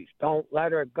capabilities. Don't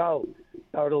let her go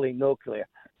totally nuclear.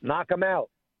 Knock them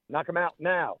out. Knock them out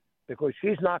now, because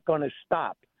she's not going to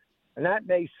stop. And that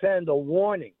may send a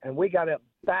warning, and we got to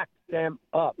back them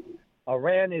up.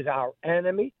 Iran is our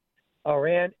enemy.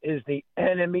 Iran is the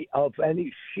enemy of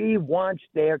any. She wants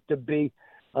there to be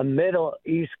a Middle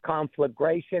East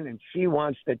conflagration, and she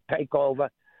wants to take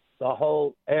over the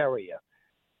whole area.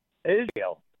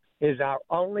 Israel is our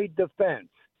only defense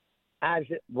as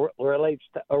it relates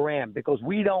to Iran, because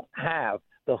we don't have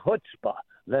the chutzpah,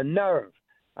 the nerve.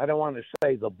 I don't want to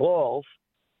say the balls,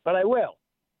 but I will.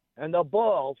 And the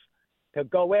balls to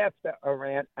go after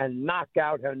Iran and knock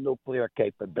out her nuclear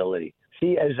capability.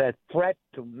 She is a threat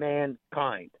to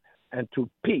mankind and to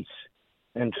peace.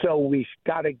 And so we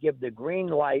got to give the green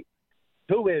light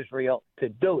to Israel to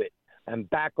do it and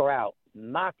back her out.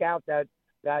 Knock out that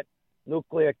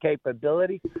nuclear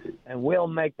capability, and we'll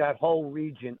make that whole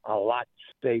region a lot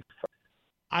safer.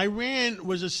 Iran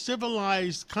was a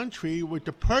civilized country with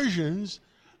the Persians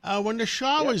when the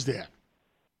Shah was there.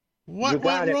 What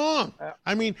went wrong?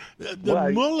 I mean,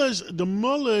 the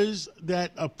mullahs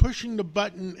that are pushing the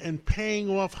button and paying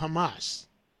off Hamas,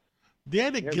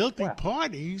 they're the guilty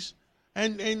parties,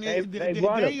 and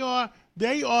they are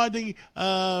the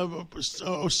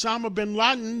Osama bin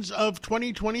Ladens of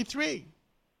 2023.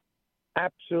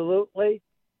 Absolutely,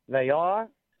 they are,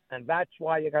 and that's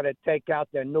why you got to take out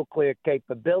their nuclear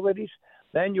capabilities.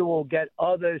 Then you will get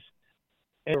others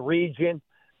in the region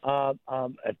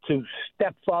to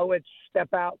step forward,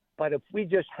 step out. But if we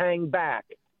just hang back,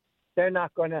 they're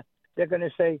going to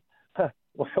say,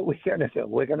 what are we going to do?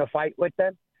 We're going to fight with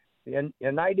them? The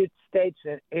United States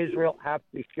and Israel have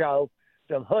to show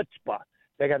some chutzpah.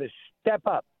 They got to step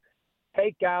up,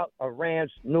 take out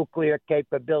Iran's nuclear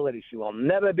capability. She will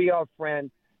never be our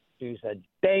friend. She's a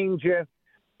danger.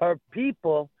 her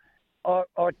people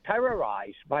are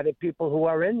terrorized by the people who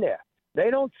are in there. They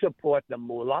don't support the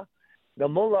mullah. The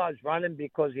mullah is running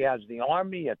because he has the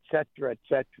army, et cetera, et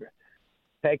cetera.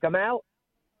 Take him out,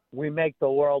 we make the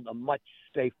world a much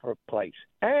safer place.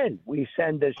 And we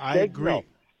send a signal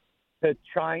to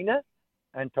China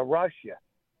and to Russia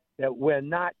that we're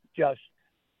not just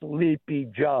sleepy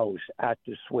Joes at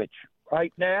the switch.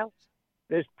 Right now,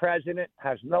 this president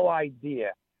has no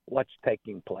idea what's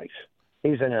taking place.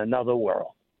 He's in another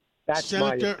world. That's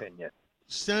my opinion.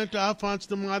 Senator Alphonse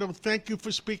D'Amato, thank you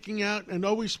for speaking out and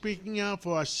always speaking out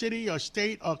for our city, our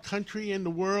state, our country, and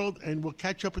the world. And we'll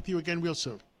catch up with you again real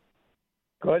soon.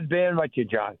 Good being with you,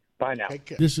 John. Bye now. Take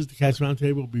care. This is the Cats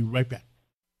Roundtable. We'll be right back.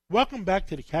 Welcome back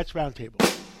to the Cats Roundtable.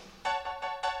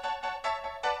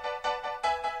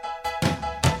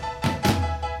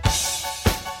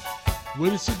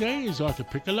 With us today is Arthur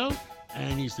Piccolo,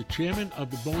 and he's the chairman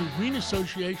of the Bowling Green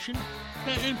Association.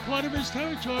 And part of his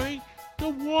territory, the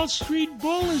Wall Street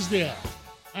Bull is there.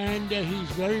 And he's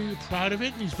very proud of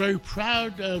it. He's very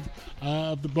proud of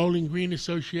the Bowling Green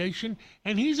Association.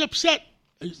 And he's upset.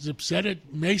 He's upset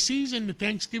at Macy's and the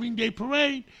Thanksgiving Day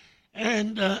Parade.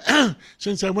 And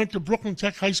since I went to Brooklyn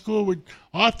Tech High School with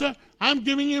Arthur, I'm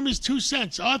giving him his 2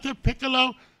 cents. Arthur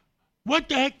Piccolo, what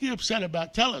the heck are you upset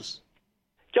about? Tell us.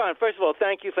 John, first of all,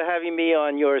 thank you for having me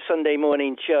on your Sunday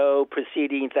morning show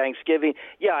preceding Thanksgiving.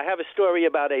 Yeah, I have a story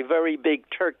about a very big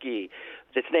turkey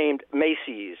that's named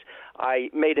Macy's. I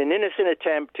made an innocent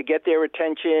attempt to get their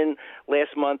attention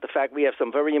last month. The fact we have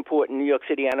some very important New York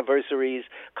City anniversaries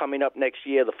coming up next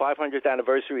year, the 500th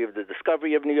anniversary of the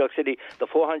discovery of New York City, the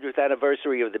 400th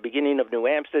anniversary of the beginning of New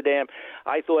Amsterdam.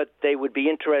 I thought they would be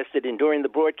interested in, during the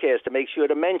broadcast, to make sure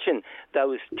to mention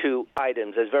those 2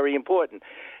 items as very important.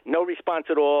 No response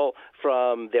at all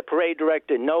from their parade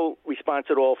director, no response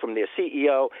at all from their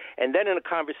CEO. And then in a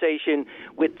conversation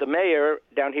with the mayor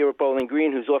down here at Bowling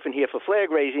Green, who's often here for flag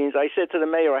raisings, I said to the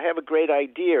mayor, I have a great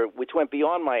idea, which went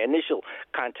beyond my initial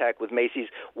contact with Macy's.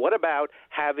 What about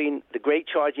having the Great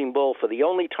Charging Bull for the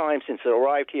only time since it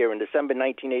arrived here in December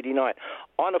 1989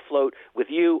 on a float with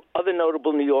you, other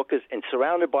notable New Yorkers, and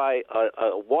surrounded by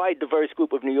a wide, diverse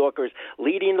group of New Yorkers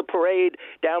leading the parade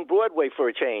down Broadway for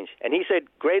a change? And he said,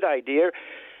 great idea.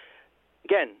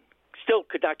 Again, still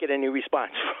could not get any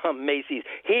response from Macy's.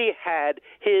 He had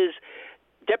his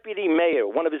deputy mayor,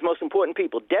 one of his most important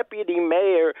people, deputy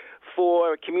mayor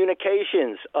for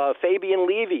communications, Fabian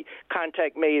Levy,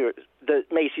 contact the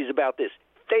Macy's about this.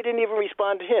 They didn't even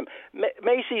respond to him.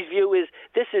 Macy's view is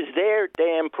this is their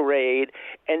damn parade,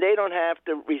 and they don't have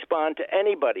to respond to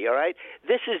anybody, all right?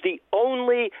 This is the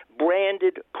only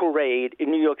branded parade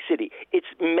in New York City. It's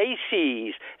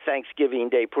Macy's Thanksgiving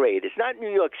Day Parade. It's not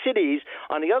New York City's.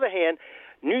 On the other hand,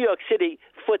 New York City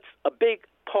foots a big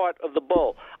part of the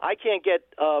bowl. I can't get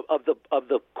of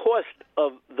the cost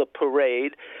of the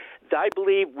parade. I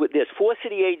believe there's 4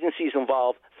 city agencies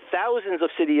involved, thousands of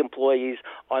city employees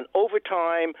on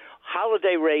overtime,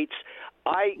 holiday rates.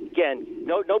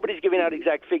 Nobody's giving out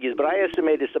exact figures, but I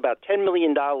estimate it's about $10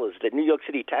 million that New York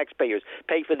City taxpayers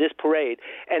pay for this parade,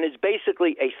 and it's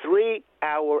basically a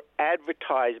 3-hour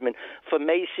advertisement for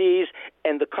Macy's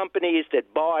and the companies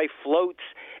that buy floats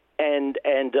and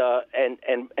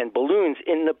balloons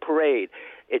in the parade.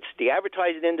 It's the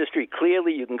advertising industry.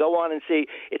 Clearly, you can go on and see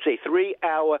it's a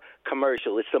 3-hour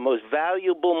commercial. It's the most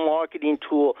valuable marketing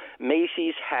tool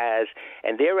Macy's has,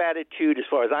 and their attitude, as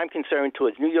far as I'm concerned,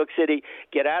 towards New York City,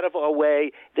 get out of our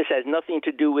way. This has nothing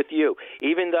to do with you.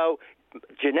 Even though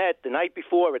Jeanette, the night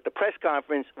before at the press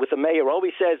conference with the mayor,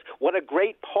 always says what a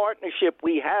great partnership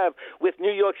we have with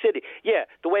New York City. Yeah,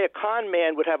 the way a con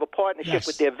man would have a partnership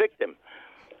with their victim.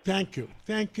 Thank you.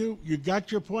 Thank you. You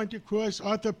got your point across.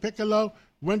 Arthur Piccolo,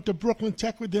 went to Brooklyn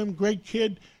Tech with him. Great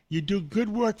kid. You do good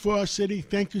work for our city.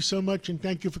 Thank you so much, and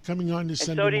thank you for coming on this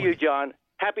Sunday morning. And so do you, John.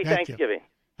 Happy Thanksgiving.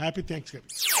 Happy Thanksgiving.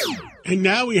 And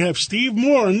now we have Steve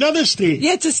Moore, another Steve.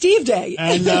 Yeah, it's a Steve day.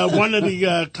 And one of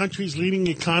the country's leading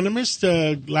economists,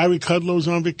 Larry Kudlow's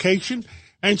on vacation.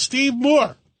 And Steve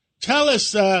Moore, tell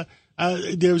us,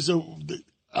 there's in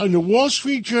the Wall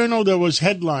Street Journal, there was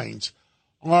headlines.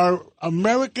 Are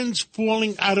Americans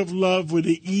falling out of love with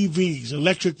the EVs,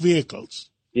 electric vehicles?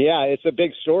 Yeah, it's a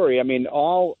big story. I mean,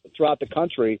 all throughout the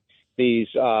country, these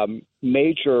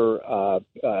major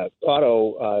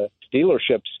auto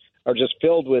dealerships are just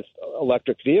filled with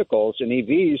electric vehicles and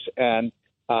EVs. And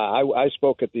I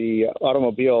spoke at the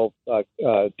Automobile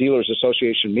Dealers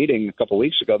Association meeting a couple of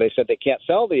weeks ago. They said they can't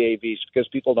sell the EVs because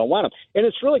people don't want them. And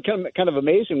it's really kind of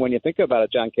amazing when you think about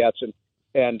it, John Katzen.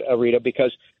 and Rita,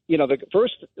 because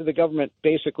the government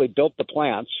basically built the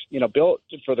plants, built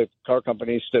for the car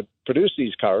companies to produce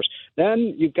these cars.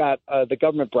 Then you've got the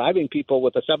government bribing people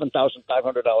with a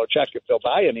 $7,500 check if they'll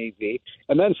buy an EV.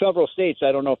 And then several states,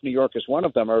 I don't know if New York is one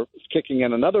of them, are kicking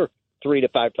in another $3,000 to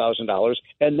 $5,000.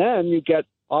 And then you get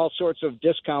all sorts of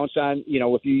discounts on,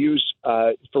 if you use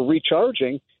for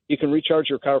recharging, you can recharge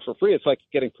your car for free. It's like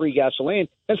getting free gasoline.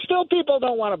 And still people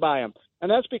don't want to buy them. And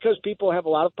that's because people have a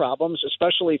lot of problems,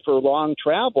 especially for long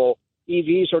travel.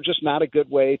 EVs are just not a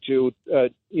good way to,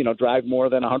 drive more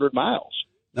than 100 miles.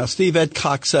 Now, Steve, Ed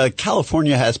Cox,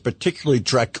 California has particularly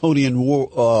draconian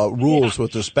rules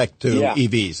with respect to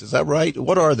EVs. Is that right?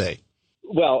 What are they?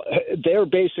 Well, they're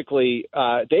basically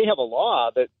they have a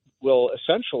law that will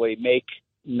essentially make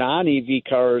non-EV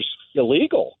cars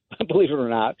illegal, believe it or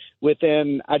not,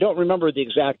 within, I don't remember the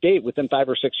exact date, within 5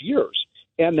 or 6 years.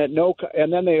 And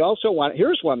then they also want,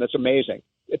 here's one that's amazing,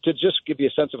 to just give you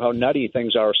a sense of how nutty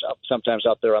things are sometimes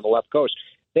out there on the left coast.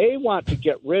 They want to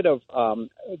get rid of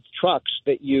trucks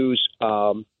that use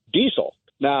diesel.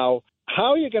 Now,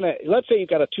 how are you going to, let's say you've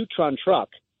got a 2-ton truck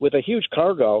with a huge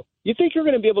cargo. You think you're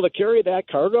going to be able to carry that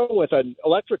cargo with an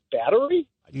electric battery?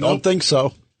 I don't think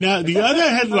so. Now, the other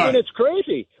headline. It's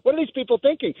crazy. What are these people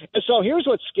thinking? And so here's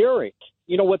what's scary.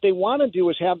 What they want to do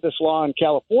is have this law in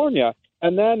California.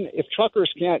 And then if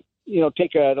truckers can't,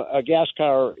 take a gas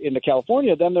car into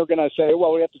California, then they're going to say,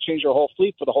 well, we have to change our whole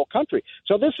fleet for the whole country.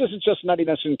 So this isn't just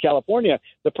nuttiness in California.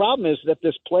 The problem is that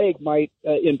this plague might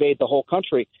invade the whole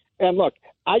country. And look,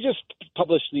 I just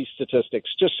published these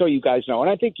statistics just so you guys know, and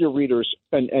I think your readers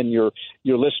and your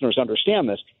listeners understand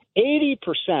this.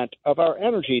 80% of our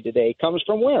energy today comes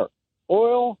from where?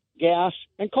 Oil, gas,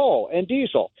 and coal, and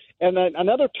diesel. And then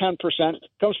another 10%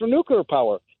 comes from nuclear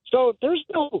power. So there's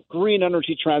no green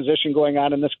energy transition going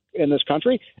on in this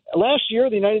country. Last year,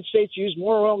 the United States used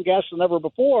more oil and gas than ever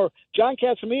before. John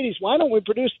Catsimatidis, why don't we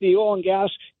produce the oil and gas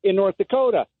in North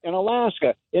Dakota, in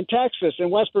Alaska, in Texas, in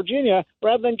West Virginia,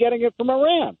 rather than getting it from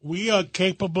Iran? We are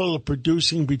capable of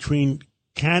producing between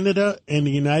Canada and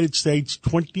the United States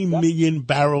 20 million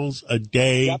barrels a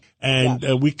day,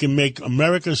 and we can make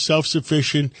America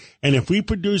self-sufficient. And if we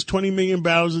produce 20 million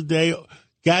barrels a day,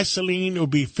 gasoline will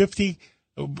be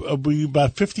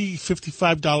about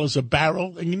 $55 a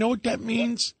barrel. And you know what that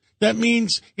means? That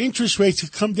means interest rates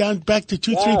have come down back to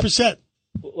 3%.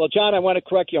 Well, John, I want to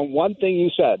correct you on one thing you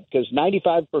said, because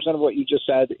 95% of what you just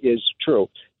said is true.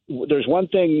 There's one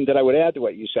thing that I would add to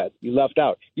what you said. You left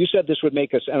out. You said this would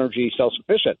make us energy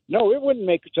self-sufficient. No, it wouldn't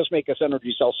just make us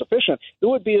energy self-sufficient. It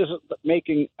would be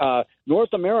making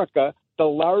North America the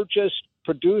largest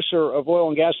producer of oil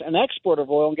and gas and exporter of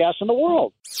oil and gas in the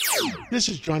world. This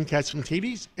is John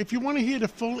Catsimatidis. If you want to hear the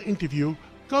full interview,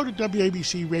 go to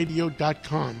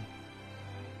WABCRadio.com.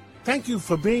 Thank you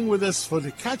for being with us for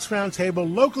the Cats Roundtable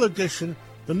Local Edition,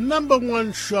 the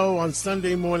 #1 show on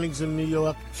Sunday mornings in New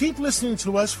York. Keep listening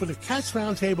to us for the Cats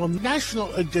Roundtable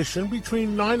National Edition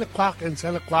between 9 o'clock and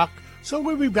 10 o'clock. So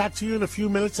we'll be back to you in a few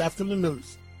minutes after the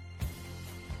news.